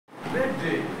great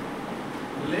day,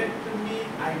 let me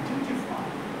identify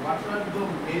what are the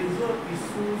major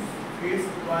issues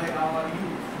faced by our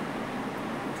youth.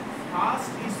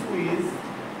 First issue is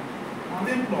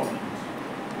unemployment.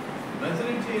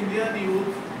 Majority Indian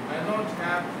youth may not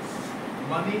have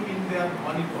money in their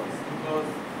money purse because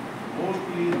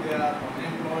mostly they are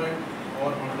unemployed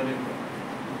or underemployed.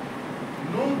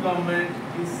 No government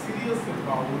is serious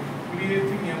about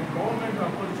creating employment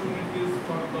opportunities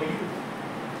for the youth,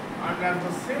 and at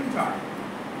the same time,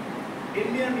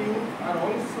 Indian youth are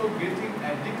also getting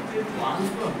addicted to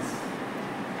alcohols,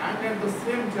 and at the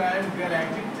same time they are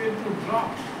addicted to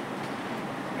drugs.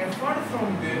 Apart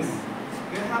from this,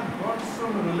 they have got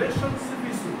some relationship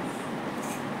issues.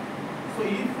 So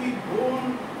if we go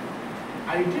on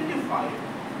identify,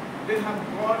 they have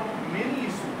got many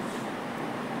issues.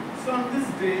 So on this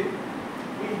day,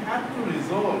 we have to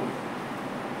resolve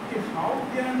how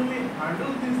can we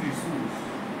handle these issues.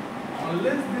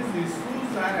 Unless these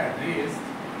issues are addressed,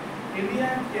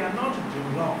 India cannot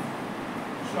develop.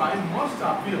 So I must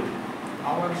appeal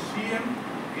our CM,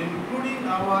 including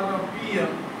our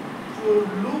PM, to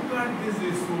look at these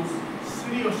issues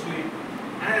seriously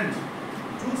and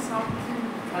do something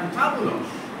fantabulous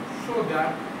so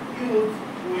that youth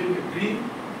will dream,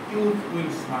 youth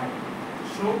will smile.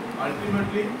 So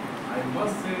ultimately, I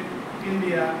must say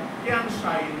India can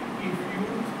shine if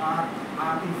youth are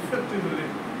effectively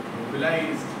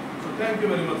mobilized. So thank you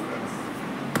very much.